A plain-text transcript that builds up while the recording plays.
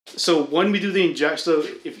So when we do the injection, so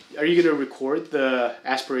are you going to record the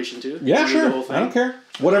aspiration too? Yeah, sure. I don't care.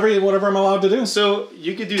 Whatever I'm allowed to do. So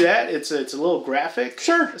you could do that. It's a little graphic.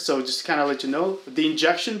 Sure. So just to kind of let you know, the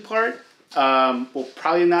injection part, we'll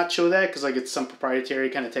probably not show that because like it's some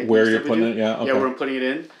proprietary kind of technique. Where you're putting it, yeah. Okay. Yeah, where I'm putting it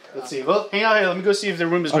in. Let's see. Well, hang out here. Let me go see if the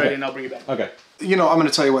room is ready, and I'll bring it back. Okay. You know, I'm going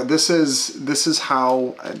to tell you what. This is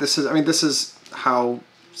how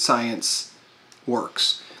science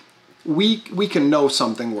works. We can know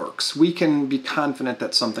something works. We can be confident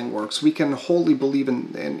that something works. We can wholly believe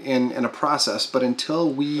in a process, but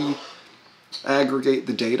until we aggregate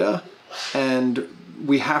the data, and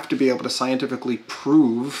we have to be able to scientifically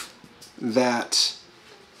prove that.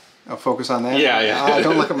 I'll focus on that. Yeah.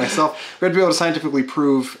 Don't look at myself. We have to be able to scientifically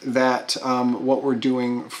prove that what we're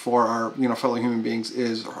doing for our fellow human beings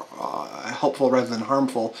is helpful rather than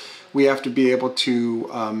harmful. We have to be able to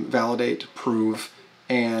validate, prove,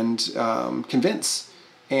 and convince.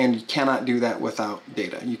 And you cannot do that without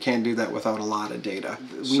data. You can't do that without a lot of data.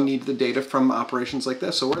 We need the data from operations like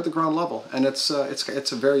this. So we're at the ground level, and it's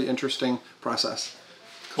a very interesting process.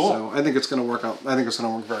 Cool. So I think it's going to work out. I think it's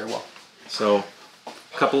going to work very well. So.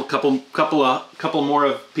 Couple more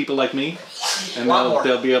of people like me, and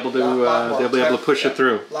they'll be able to push it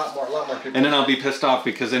through. Lot more people. And then I'll be pissed off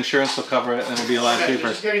because insurance will cover it, and it'll be a lot cheaper.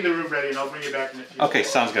 Just getting the room ready, and I'll bring you back in a few. Okay,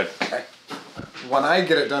 sounds good. Okay. When I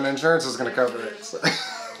get it done, insurance is going to cover it. So.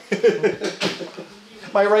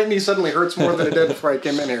 My right knee suddenly hurts more than it did before I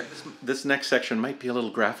came in here. This next section might be a little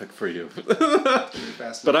graphic for you.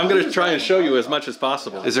 But I'm going to try and show you as much as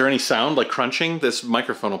possible. Is there any sound like crunching? This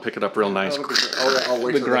microphone will pick it up real nice. I'll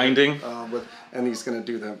wait the grinding. And he's going to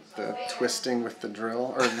do the twisting with the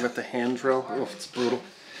drill, or with the hand drill. Oh, it's brutal.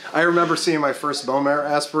 I remember seeing my first bone marrow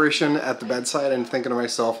aspiration at the bedside and thinking to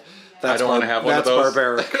myself, I don't want to have one of those.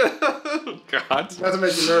 That's barbaric. God. Not to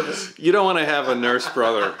make you nervous. You don't want to have a nurse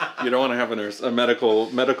brother. You don't want to have a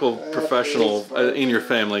medical professional in your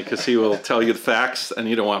family, because he will tell you the facts, and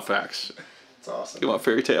you don't want facts. It's awesome. You want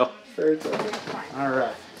fairy tale. Fairy tale. All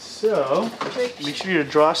right. So make sure your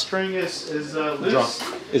drawstring is loose.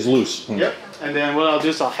 Is loose. Yep. And then what I'll do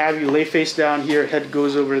is I'll have you lay face down here. Head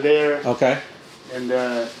goes over there. Okay. And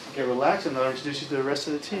get relaxed, and I'll introduce you to the rest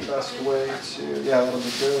of the team. Best way to, yeah, that'll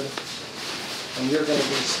be good. And you're going to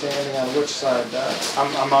be standing on which side, Dad?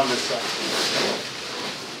 I'm on this side.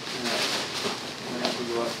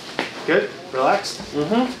 Right. Good? Relaxed?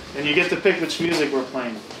 Mm-hmm. And you get to pick which music we're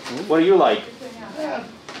playing. What do you like? Yeah,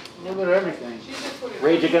 a little bit of everything.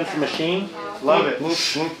 Rage Against the Machine? Love it. Pick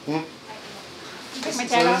my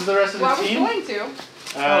So dad this is the rest of the well, team. I was going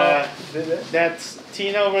to. That's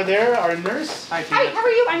Tina over there, our nurse. Hi, Tina. Hi, how are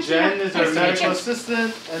you? I'm Jen Tina. is our medical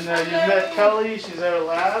assistant, and then you met Kelly. She's at our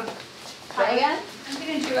lab. Hi again. I'm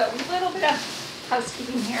going to do a little bit of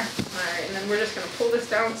housekeeping here. Alright, and then we're just going to pull this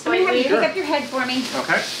down Oh, slightly. I'm going to have you pick up your head for me.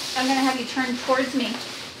 Okay. I'm going to have you turn towards me,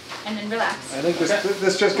 and then relax. I think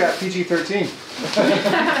this just got PG-13.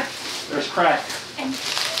 There's crack. And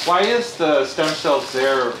Why is the stem cells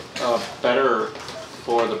there better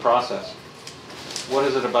for the process? What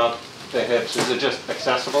is it about the hips? Is it just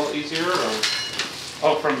accessible easier, or?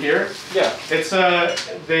 Oh, from here? Yeah. It's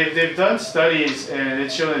they've done studies, and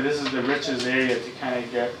it's shown that this is the richest area to kind of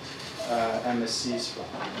get MSCs from.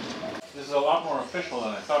 This is a lot more official than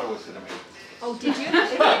I thought it was going to be. oh, did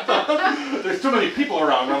you? There's too many people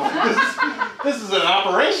around. I'm like, this is an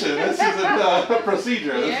operation. This isn't a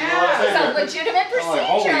procedure. This Yeah, is what it's a legitimate I'm like,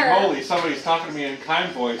 holy procedure. moly, somebody's talking to me in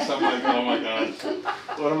kind voice. I'm like, oh my god,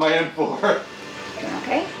 what am I in for?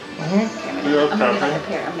 Okay? Mm-hmm.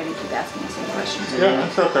 I'm going to keep asking you some questions. Yeah,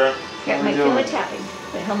 that's okay. Yeah, it might feel like tapping,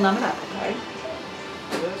 but he'll numb it up, okay?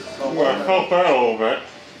 Well, I felt that a little bit.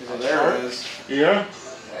 Oh, there it is. Yeah?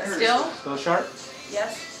 Still sharp?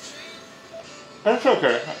 Yes. That's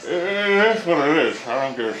okay. It is what it is. I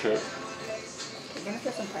don't give a shit. You're going to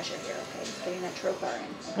feel some pressure here, okay? Just getting that trocar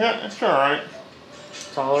in. Okay? Yeah, it's alright.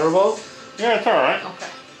 Tolerable? Yeah, it's alright.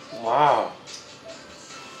 Okay. Wow.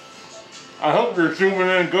 I hope you're zooming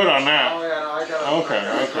in good on that. Oh yeah, no, I got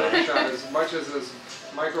Okay. a shot as much as is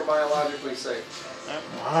microbiologically safe.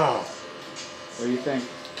 Wow. What do you think?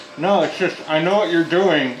 No, it's just, I know what you're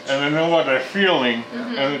doing, and I know what I'm feeling,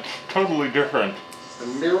 and it's totally different. The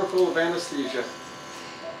miracle of anesthesia.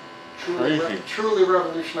 Crazy. Truly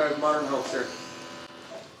revolutionized modern healthcare.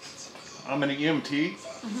 I'm an EMT,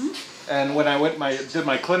 and when I did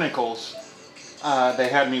my clinicals, they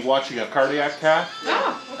had me watching a cardiac cath,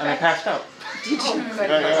 Oh, okay. and I passed out. Did you?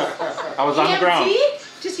 Yeah. I was on the ground.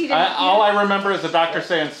 Just you didn't. All I remember is the doctor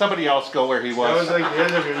saying somebody else go where he was. That was like the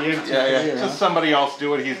end of your EMT career, Just somebody else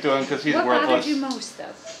do what he's doing because he's What worthless. bothered you most though?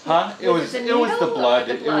 Huh? It was the the blood.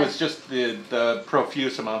 the It blood? was just the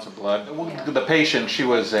profuse amounts of blood. Yeah. The patient, she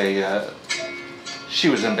was in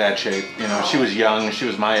bad shape. You know, she was young. She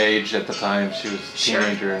was my age at the time. She was a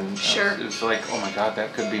teenager, and it was like, oh my God,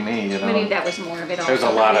 that could be me. You know. Maybe that was more of it. There's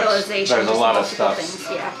Also, a lot of realization, there's a just lot of multiple stuff.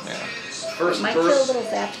 Things, yeah. First Might feel a birth, little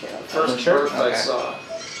zapped here. first birth I saw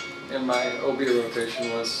in my OB rotation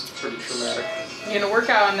was pretty traumatic. You're gonna work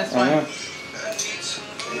out on this one.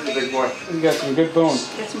 He's a big boy. You got some good bone.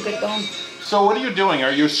 Get some good bone. So what are you doing?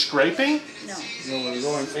 Are you scraping? No. No, we're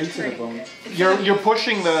going into the bone. You're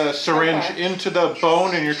pushing the syringe into the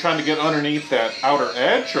bone and you're trying to get underneath that outer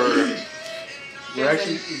edge, or We're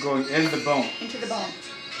actually going in the bone. Into the bone.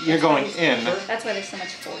 you're going in? That's why there's so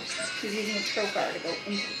much force. He's using a trocar to go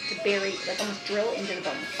into, to bury, like almost drill into the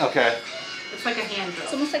bone. Okay. It's like a hand drill.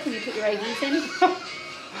 It's almost like when you put your IVs in.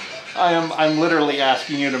 I'm literally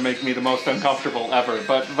asking you to make me the most uncomfortable ever,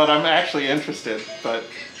 but I'm actually interested. But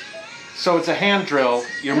so it's a hand drill.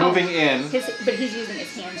 You're moving in, But he's using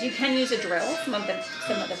his hands. You can use a drill. Some of the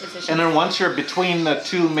physicians. and then once you're between the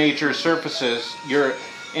two major surfaces, you're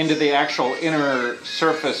into the actual inner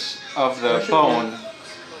surface of the bone.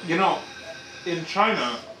 You know, in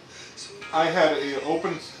China, I had a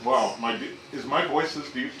open. Wow, is my voice this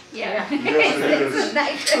deep? Yeah. Yes, it is.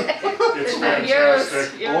 It's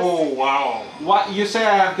fantastic. Yes. Oh wow! What you say?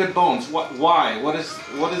 I have good bones. Why? What is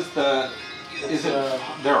the? Is it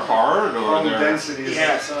they're hard or Bone they're? density is what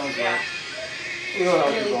it sounds like. We'll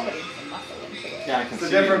help you Really bone. putting some muscle into it. Yeah, I can It's the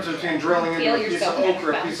see. difference between drilling into Feel a piece of yourself oak kind or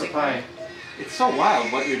of a piece of bouncing, pine. It's so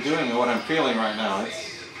wild what you're doing and what I'm feeling right now. It's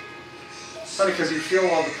Funny because you feel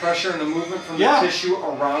all the pressure and the movement from Yeah. the tissue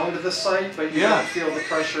around the site, but you Yeah. don't feel the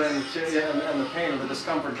pressure and the pain or the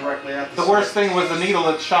discomfort directly at the the site. worst thing was the needle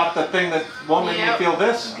that shot the thing that won't make me Yep. feel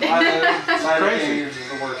this. It's crazy. Is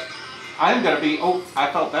the worst. I'm gonna be. Oh,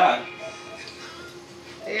 I felt that.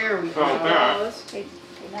 There we Felt go. that. Okay,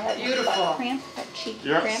 now that Beautiful. butt cramp, that cheek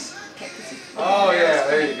Yep. cramp. Okay, 'cause he's Oh yeah,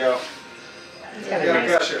 there you go. he's got Yeah, a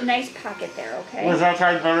nice, gotcha. nice pocket there, okay? Was that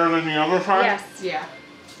side better than the other side? Yes. Yeah.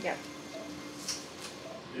 Yep.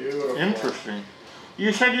 Beautiful. Interesting.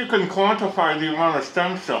 You said you can quantify the amount of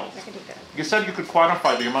stem cells. I can do that. You said you could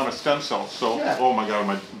quantify the amount of stem cells. So, Yeah. oh my God,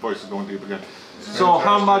 my voice is going deep again. So,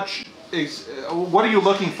 how much is? What are you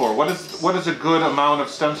looking for? What is a good amount of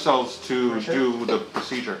stem cells to do the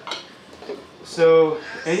procedure? So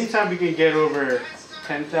anytime we can get over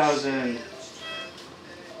 10,000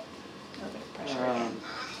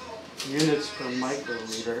 units per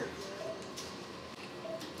microliter.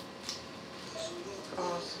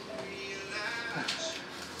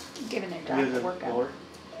 Giving their Near job the to work out. floor.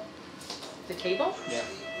 The table? Yeah,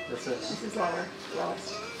 that's it. This is lower,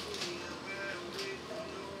 lowest.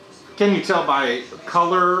 Can you tell by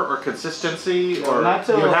color or consistency, No, or not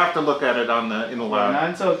till- you have to look at it in the lab? Not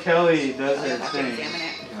until Kelly does I'll her have to thing. examine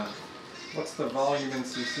it. Yeah. What's the volume in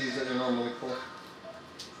cc's that you normally pull?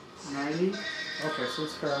 90? Okay, so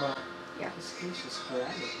it's a fair amount. This case is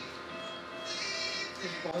correct.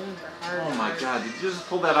 His bones are hard. Oh my God! Did you just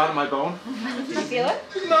pull that out of my bone? Did you feel it?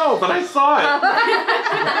 No, but I saw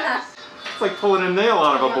it. It's like pulling a nail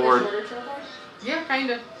out of a board. Yeah,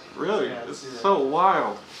 kinda. Really, Yeah, it's I see that. so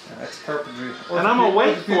wild. Yeah, it's carpentry. And I'm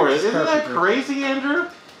awake for it. It's Isn't that carpentry. crazy, Andrew?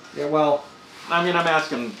 Yeah, well, I mean, I'm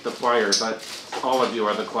asking the choir, but all of you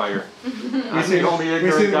are the choir. I'm see- the only we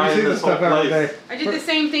ignorant see, guy we in see this this whole stuff every place. day. I did the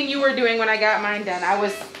same thing you were doing when I got mine done. I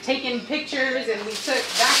was taking pictures and we took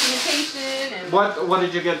documentation and What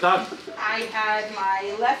did you get done? I had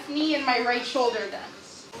my left knee and my right shoulder done.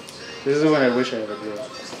 This is when I wish I had a drill.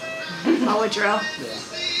 Oh, a drill.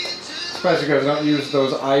 Surprised you guys don't use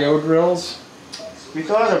those IO drills. We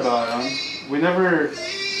thought about them. We never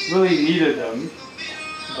really needed them,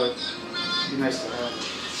 but it'd be nice to have.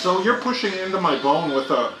 So you're pushing into my bone with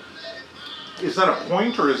a. Is that a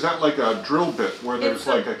point or is that like a drill bit where there's It's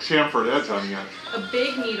a- like a chamfered edge on the end? A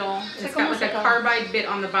big needle. It's like got almost like a like a- carbide bit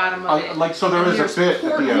on the bottom of it. Like so there is There's a bit at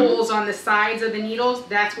the end. portholes on the sides of the needles.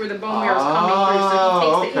 That's where the bone marrow is coming through.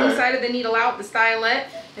 So he takes the okay. inside of the needle out, the stylet,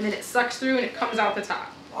 and then it sucks through and it comes out the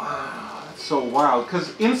top. Wow, that's so wild.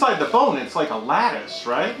 Because inside the bone, it's like a lattice,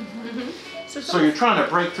 right? So you're trying to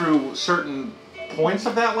break through certain points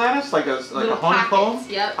of that lattice, like a Little honeycomb pockets,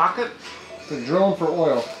 yep. pocket. They're drilling for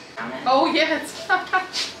oil. Oh yes.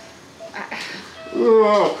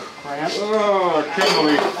 Oh, Cramp? oh,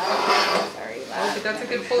 Kimberly. Sorry, Oh, but that's a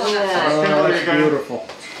good pull on that Oh, side. that's beautiful.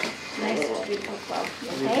 nice, beautiful club. You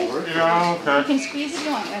okay? Yeah, You okay. can squeeze if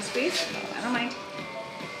you want. You want to squeeze? I don't mind.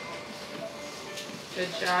 Good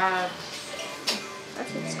job.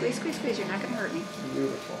 That's it. Squeeze, squeeze, squeeze. You're not going to hurt me.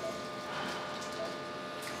 Beautiful.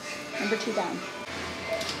 Number 2 down.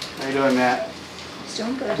 How you doing, Matt? It's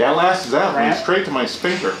doing good. That last went Ramp. straight to my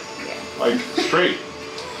sphincter. Yeah. Like, straight.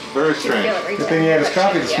 Very You can strange. feel it right Good there. thing you had his Right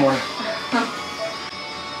coffee there, this yeah. morning.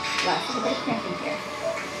 Last little bit of cramping here.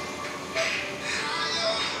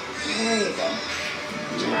 There you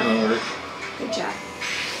go. Good job.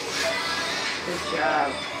 Good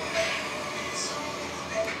job.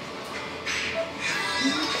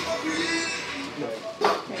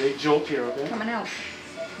 Big jolt here, okay? Coming out.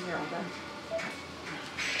 You're all done.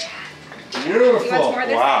 Beautiful. You want some more of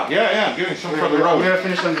this? Wow. Yeah, give me some for the We're road. gonna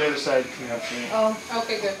finish on the other side. Oh,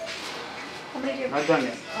 Okay, good. how many do you Not done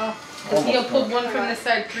yet. Oh, Because Neil pulled 1 from this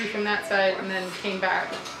side, 3 from that side, and then came back.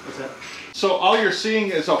 What's that? So all you're seeing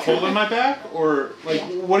is a hole in my back? Or, like, Yeah.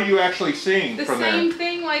 what are you actually seeing The from same there?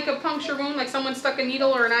 thing, like a puncture wound, like someone stuck a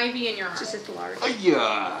needle or an IV in your arm. it's just as large. Oh,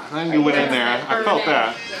 yeah. I knew it in there. I felt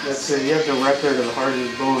that. That's it. You have the record of the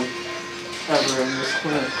hardest bone ever in this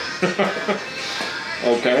clinic.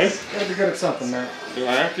 Okay. Gotta be good at something, man. Do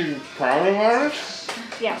I have to be proud of it?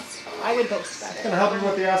 Yes, I would boast about It's it. gonna help you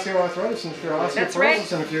with the osteoarthritis and your That's osteoporosis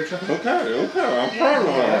right. in the future. Okay, I'm proud of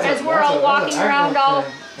it. As we're all walking around all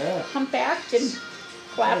Yeah. humpbacked and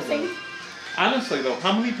collapsing. Honestly, though,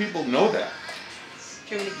 how many people know that?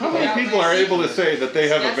 Do you want me to How keep it many out people my are seat? able to say that they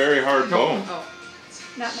have a Yes? very hard bone? Oh,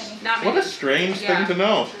 Not many. not What many. a strange Yeah. thing to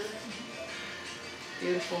know.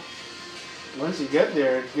 Beautiful. Once you get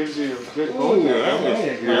there, it gives you a good Ooh, bone. that was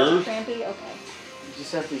There you go. weird. Crampy? Okay. You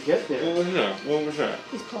just have to get there. What was that? What was that?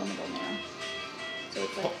 He's pulling the bone arrow. So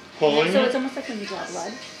it's like, Pulling so it? it's almost like when you draw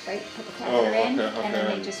blood, right? Put the Oh, catheter in, okay, and then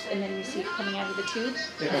okay. they just, and then you see it coming out of the tube.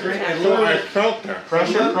 It And cre- it's it actually- So I felt that.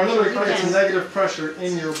 Literally creates negative pressure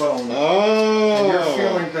in your bone. Oh. And you're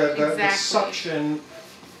feeling the Exactly. suction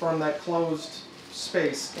from that closed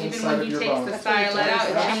space Even inside when of he your takes bone. the stylet out,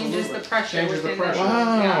 it changes Absolutely. the pressure Changes the within pressure. the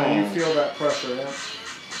Wow. Yeah. And you feel that pressure, yeah.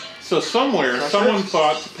 So somewhere, someone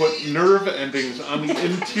thought to put nerve endings on the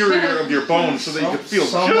interior of your bone so that you could feel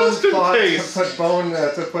Someone just in thought case. to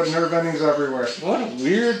put nerve endings everywhere. What a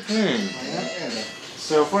weird thing.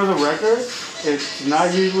 So for the record, it's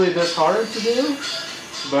not usually this hard to do,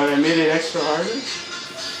 but I made it extra harder.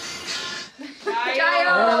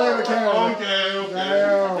 Oh, look at the camera. Okay.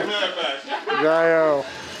 JaYoe. Give me that back. JaYoe.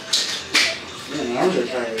 Man, arms are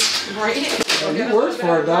tired. Right? Oh, you worked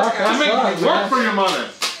for it, Doc. I make That's you work right, for man. your money.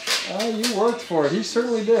 Oh, you worked for it. He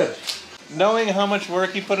certainly did. Knowing how much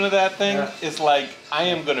work you put into that thing Yeah. is like, I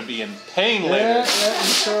am going to be in pain Yeah, later. yeah, you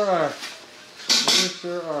sure are. You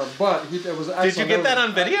sure are. But it was excellent. Did you get that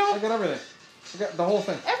on video? I got everything. I got the whole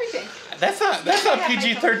thing. Everything. That's not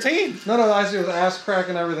PG-13. No, I see it was ass crack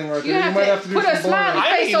and everything right You there. have might to have to do put some a smiley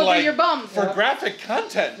blurring. I face mean, over like, your bum. For graphic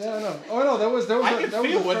content. Yeah, no. Oh no, there was I could that was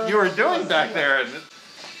feel a what fair you were amount doing of back fun. there. And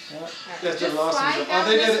Yes, Just an awesome slide job. down Oh,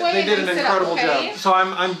 they this did. way They did and an sit up, incredible okay? job. So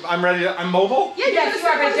I'm ready. I'm mobile. Yeah, Yes, you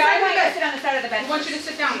are, but sit I on want the you to bed. sit on the side of the bed. I want you to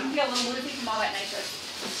sit down. You feel a little woozy from all that nitrous.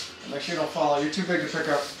 Make sure you don't fall. You're too big to pick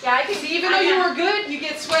up. Yeah, I can See, even though you were good, you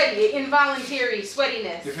get sweaty, involuntary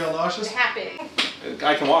sweatiness. You feel nauseous? It happens.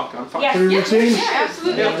 I can walk. I'm fine. Yes. Your routine? Yeah,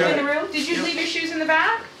 absolutely. Yeah, In the room? Did you leave your shoes in the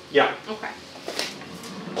back? Yeah. Okay.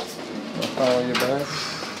 I'll follow you back.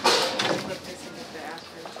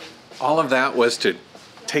 all of that was to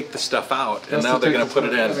take the stuff out, and Just now to they're take going to put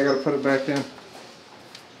it They in. gotta put it back in.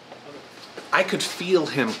 I could feel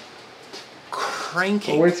him Well,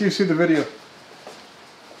 cranking. wait till you see the video.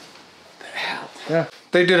 Yeah,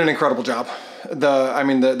 they did an incredible job.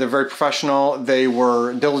 They're very professional. They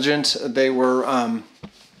were diligent. They were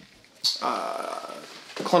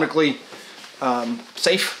clinically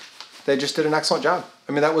safe. They just did an excellent job.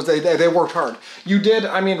 I mean, they worked hard. You did.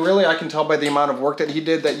 I mean, really, I can tell by the amount of work that he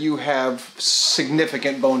did that you have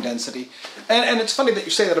significant bone density. And it's funny that you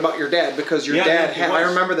say that about your dad, because your dad had. I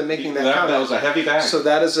remember them making that comment. That was a heavy bag. So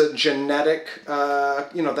that is a genetic,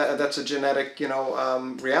 that's a genetic,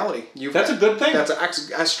 reality. That's a good thing. That's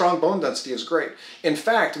a strong bone density is great. In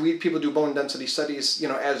fact, people do bone density studies,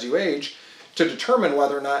 as you age, to determine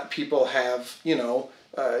whether or not people have,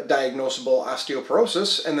 diagnosable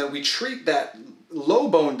osteoporosis, and then we treat that low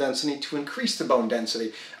bone density to increase the bone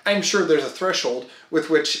density. I'm sure there's a threshold with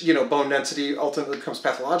which, bone density ultimately becomes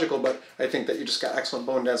pathological, but I think that you just got excellent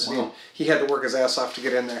bone density. Wow. And he had to work his ass off to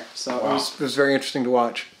get in there. So Wow. it was very interesting to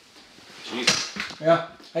watch. Jeez. Yeah.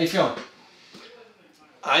 How you feeling?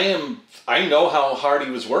 I know how hard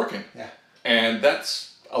he was working. Yeah. And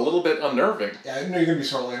that's a little bit unnerving. Yeah, I know you're going to be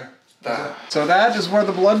sore later. So that is where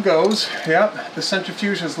the blood goes. Yep. The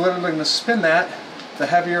centrifuge is literally going to spin that. The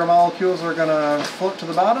heavier molecules are going to float to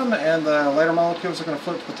the bottom, and the lighter molecules are going to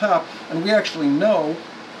float to the top. And we actually know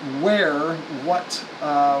where what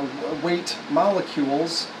weight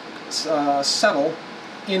molecules settle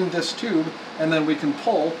in this tube, and then we can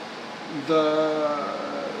pull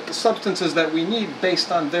the substances that we need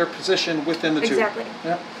based on their position within the tube. Exactly.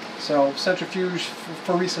 Yep. So centrifuge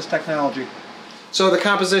phoresis technology. So the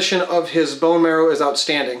composition of his bone marrow is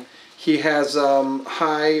outstanding. He has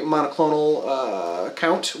high monoclonal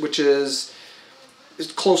count, which is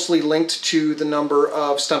closely linked to the number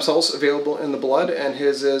of stem cells available in the blood, and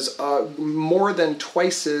his is more than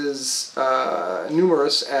twice as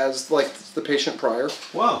numerous as like the patient prior.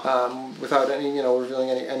 Wow. Without any, revealing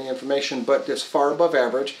any information, but it's far above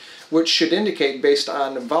average, which should indicate, based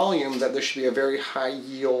on volume, that there should be a very high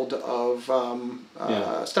yield of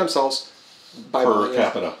stem cells by per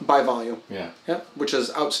capita. By volume. Yeah. Yeah, which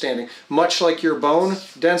is outstanding. Much like your bone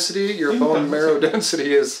density, your bone marrow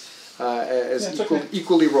density is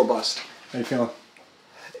equally robust. How you feeling?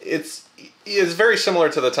 It's very similar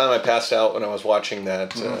to the time I passed out when I was watching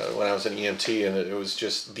that when I was an EMT, and it was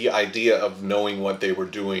just the idea of knowing what they were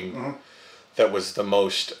doing that was the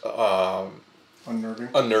most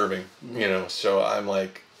unnerving. So I'm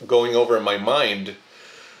like going over in my mind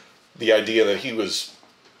the idea that he was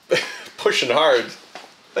pushing hard.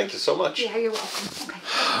 Thank you so much. Yeah, you're welcome. Okay.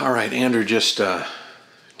 All right, Andrew just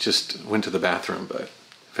went to the bathroom, but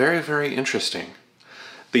very, very interesting.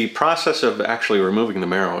 The process of actually removing the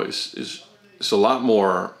marrow is a lot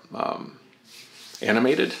more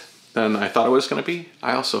animated than I thought it was going to be.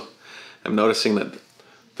 I also am noticing that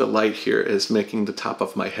the light here is making the top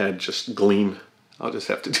of my head just gleam. I'll just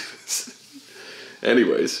have to do this.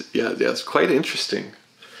 Anyways, yeah, it's quite interesting.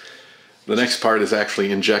 The next part is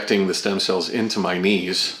actually injecting the stem cells into my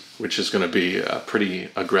knees, which is going to be pretty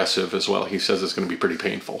aggressive as well. He says it's going to be pretty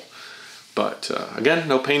painful. But again,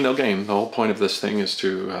 no pain, no gain. The whole point of this thing is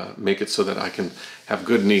to make it so that I can have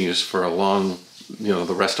good knees for a long,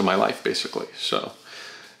 the rest of my life, basically. So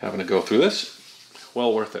having to go through this,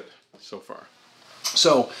 well worth it so far.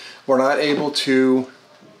 So we're not able to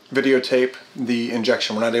videotape the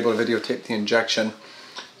injection. We're not able to videotape the injection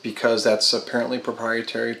because that's apparently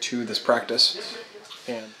proprietary to this practice.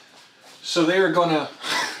 And so they're gonna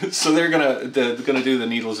do the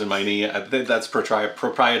needles in my knee. That's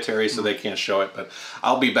proprietary, so they can't show it. But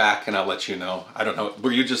I'll be back and I'll let you know. I don't know.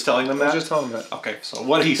 Were you just telling them that? I was just telling them that. Okay. So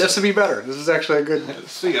what he said. This would be better. This is actually a good.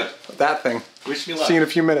 See ya. That thing. Wish me luck. See you in a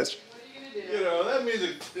few minutes. That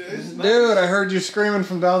music is nice. Dude, I heard you screaming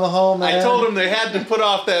from down the hall, man. I told him they had to put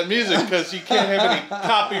off that music because you can't have any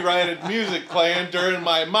copyrighted music playing during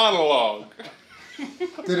my monologue.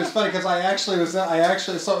 Dude, it's funny because I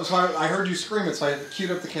heard you screaming, so I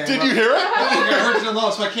queued up the camera. Did you hear it? I heard it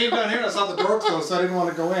alone, so I came down here and I saw the door closed, so I didn't want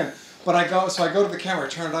to go in. But I go to the camera, I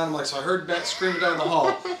turn it on, I'm like, so I heard Beth screaming down the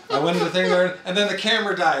hall. I went to the thing there, and then the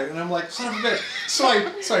camera died, and I'm like, son of a bitch. So I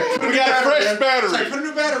put a new battery in. So I put a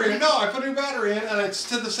new battery in. No, I put a new battery in, and I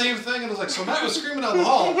did the same thing, and I was like, so Matt was screaming down the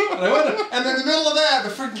hall. And I went, and then in the middle of that, the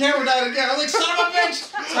freaking camera died again. I was like, son of a bitch.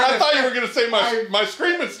 So I thought you were going to say my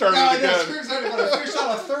screaming started again. No, screaming started, but I finished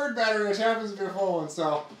out a third battery, which happens to be a full one,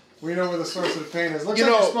 so we know where the source of the pain is. Looks like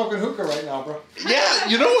you're smoking hookah right now, bro. Yeah,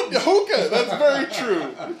 you know what? Hookah, that's very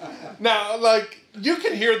true. Now, you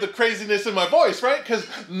can hear the craziness in my voice, right? Because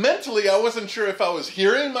mentally, I wasn't sure if I was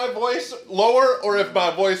hearing my voice lower or if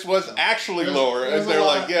my voice was actually lower. And they're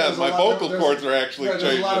like, yeah, my vocal cords are actually changing.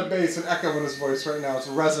 There's a lot of bass and echo in his voice right now. It's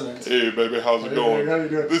resonant. Hey, baby, how's it going? How you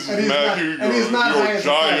doing? This is Matthew. And he's not high as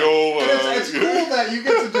JaYoe. It's cool that you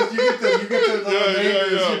get to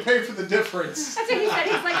you pay for the difference. That's what he said.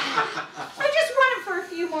 He's like, I just want it for a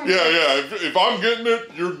few more minutes. Yeah. If I'm getting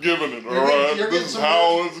it, you're giving it. All right. This is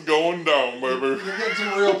how it's going down, baby. You're getting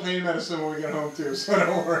some real pain medicine when we get home too, so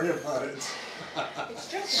don't worry about it.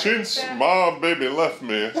 Since my baby left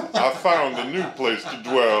me, I found a new place to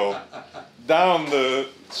dwell. Down the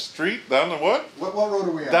street, down the what? What road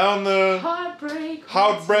are we on? Down the Heartbreak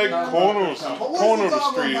corner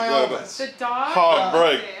street. The dog?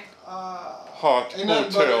 Heartbreak. Hot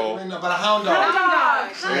Hotel. But a hound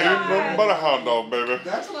dog. Ain't nothing but a hound dog, baby.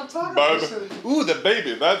 That's what I'm talking about. Ooh, the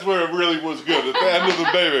baby. That's where it really was good. At the end of the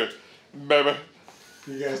baby. Baby.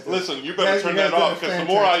 Listen, you better turn that off because the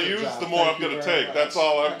more I use, the more I'm going to take. That's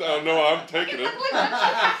all I know. I'm taking it.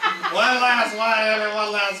 One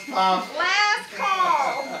last puff. Last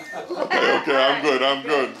call. Okay, I'm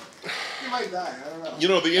good. You might die. I don't know. You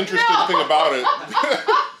know, the interesting thing about it.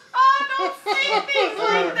 Don't say things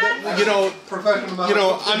like that.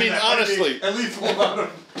 Professional. I mean, honestly. At least one.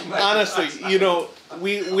 Honestly,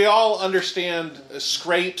 we all understand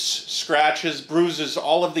scrapes, scratches, bruises,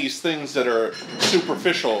 all of these things that are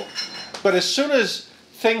superficial. But as soon as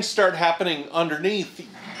things start happening underneath,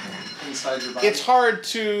 inside your body. It's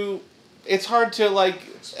hard to like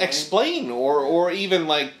explain or even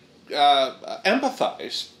like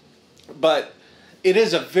empathize, but it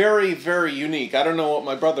is a very, very unique. I don't know what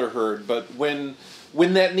my brother heard, but when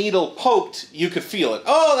that needle poked, you could feel it.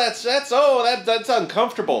 Oh, that's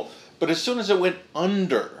uncomfortable. But as soon as it went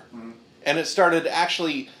under, and it started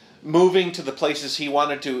actually moving to the places he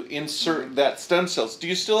wanted to insert that stem cells. Do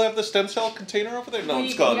you still have the stem cell container over there? No,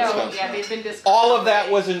 it's gone. No, yeah, they've been discarded. All of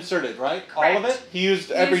that was inserted, right? Correct. All of it? He used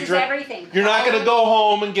He every uses drip. everything. You're not going to go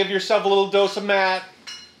home and give yourself a little dose of Matt.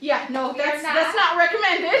 Yeah, no, that's not. not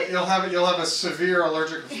recommended. You'll have a severe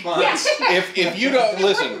allergic response. If you don't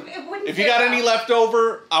listen, if you got any left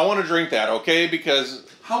over, I want to drink that, okay? Because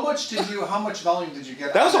How much volume did you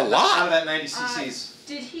get? That was a lot. Out of that 90 cc's.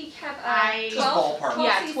 Did he have Just 12? ballpark.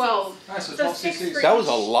 Yeah, 12. Nice, so So 12 6 cc's. for that was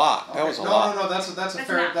a each. lot. That was a lot. No, that's a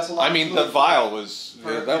fair. enough. That's a lot. I mean, of the fluid. vial was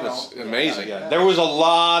For, that you was know, amazing. yeah. There was a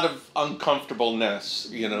lot of uncomfortableness,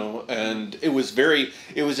 you know, and it was a very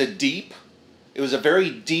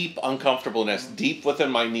deep uncomfortableness, deep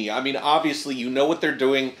within my knee. I mean, obviously, you know what they're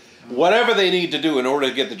doing. Whatever they need to do in order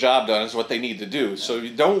to get the job done is what they need to do. So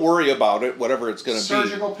you don't worry about it, whatever it's going to be.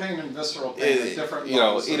 Surgical pain and visceral pain is different. You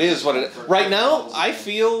know, it is what it. Right now, I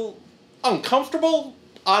feel uncomfortable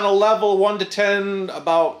on a level 1 to 10,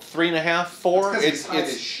 about 3.5, 4. It's high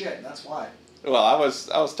as shit. That's why. Well, I was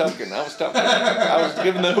token. I was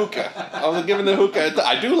giving the hookah.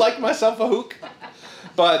 I do like myself a hookah.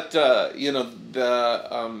 But you know,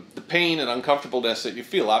 the pain and uncomfortableness that you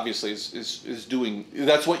feel obviously is doing.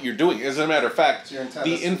 That's what you're doing. As a matter of fact,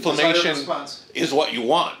 the inflammation is what you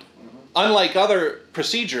want. Unlike other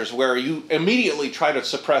procedures where you immediately try to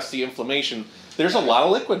suppress the inflammation, there's a lot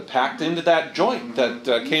of liquid packed into that joint that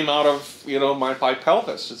came out of, you know, my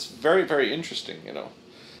pelvis. It's very, very interesting, you know.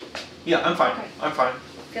 Yeah, I'm fine. Okay. I'm fine.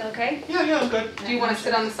 Feel okay? Yeah, I'm good. Do you want to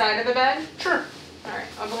sit on the side of the bed? Sure. All right,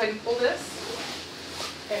 I'll go ahead and pull this.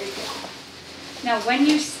 There you go. Now, when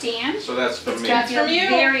you stand, So that's for it's me. gonna That's feel from you.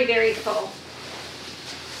 very, very full.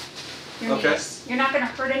 Your Okay. knees. You're not going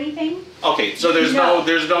to hurt anything. Okay, so there's No.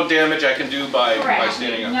 no damage I can do by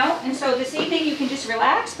standing up. No, and so this evening you can just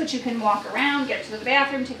relax, but you can walk around, get to the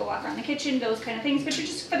bathroom, take a walk around the kitchen, those kind of things. But you're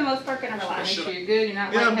just, for the most part, going to Make relax. sure you're good. You're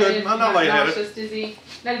not Yeah, I'm lightheaded. good. I'm you're not lightheaded. nauseous, dizzy.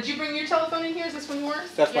 Now, did you bring your telephone in here? Is this one yours?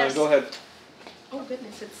 That's fine. Yes. Go ahead. Oh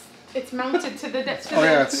goodness, it's mounted to the desk. Oh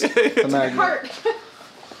yeah, it's the the magnet. cart.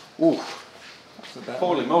 Ooh.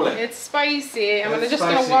 Holy moly. It's spicy. I'm It's just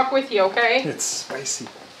gonna spicy. walk with you, okay? It's spicy.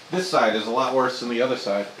 This side is a lot worse than the other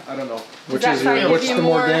side. I don't know. Which that is side give what's you the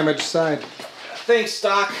more more- damaged side? Thanks,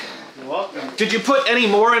 Doc. You're welcome. Did you put any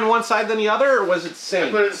more in one side than the other, or was it the I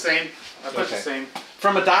same? put it the same. I put Okay. the same.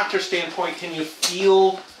 From a doctor's standpoint, can you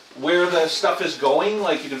feel where the stuff is going?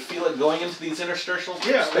 Like you can feel it going into these interstitial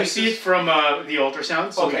Yeah, we spaces? see it from the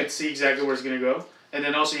ultrasound, so we Okay. can see exactly where it's going to go. And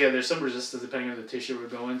then also, yeah, there's some resistance depending on the tissue we're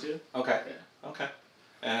going to. Okay. Okay.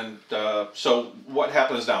 And so what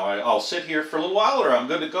happens now? I'll sit here for a little while, or I'm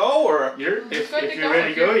good to go, or If good to you're go. ready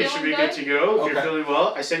If to go, you're you should be feeling good to go. If Okay. you're feeling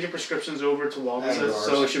well, I send your prescriptions over to Walgreens, And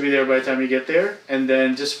so ours. it should be there by the time you get there. And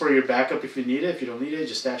then just for your backup, if you need it, if you don't need it,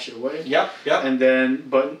 just stash it away. Yep. And then,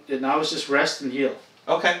 but now it's just rest and heal.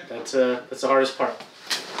 Okay. That's the hardest part.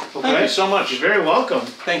 Okay. Thank you so much. You're very welcome.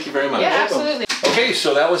 Thank you very much. Yeah, welcome. absolutely. Okay,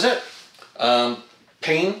 so that was it.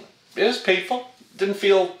 Pain is painful. Didn't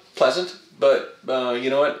feel pleasant, but you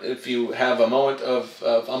know what? If you have a moment of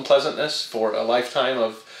unpleasantness for a lifetime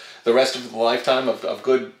of the rest of the lifetime of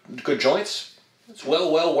good joints, it's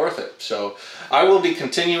well worth it. So I will be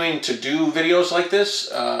continuing to do videos like this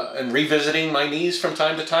and revisiting my knees from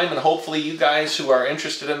time to time, and hopefully you guys who are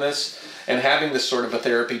interested in this and having this sort of a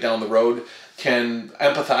therapy down the road can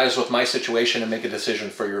empathize with my situation and make a decision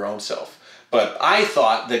for your own self. But I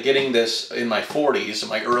thought that getting this in my 40s,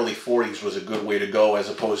 my early 40s, was a good way to go, as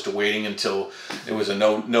opposed to waiting until it was a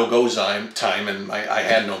no-go time and I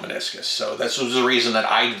had no meniscus. So this was the reason that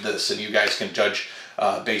I did this, and you guys can judge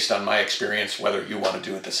based on my experience whether you want to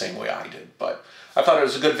do it the same way I did. But I thought it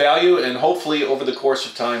was a good value, and hopefully over the course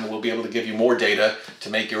of time we'll be able to give you more data to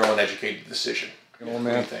make your own educated decision. Old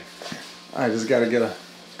man. What do you think? I just got to get a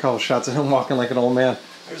couple shots of him walking like an old man.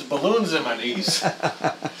 There's balloons in my knees.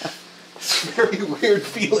 It's a very weird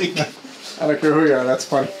feeling. I don't care who you are, that's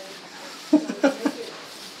funny.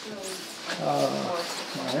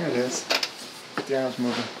 There it is. Get the arms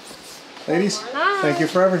moving. Ladies, thank you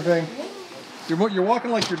for everything. You're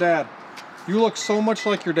walking like your dad. You look so much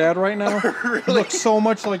like your dad right now. Really? You look so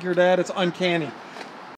much like your dad, it's uncanny.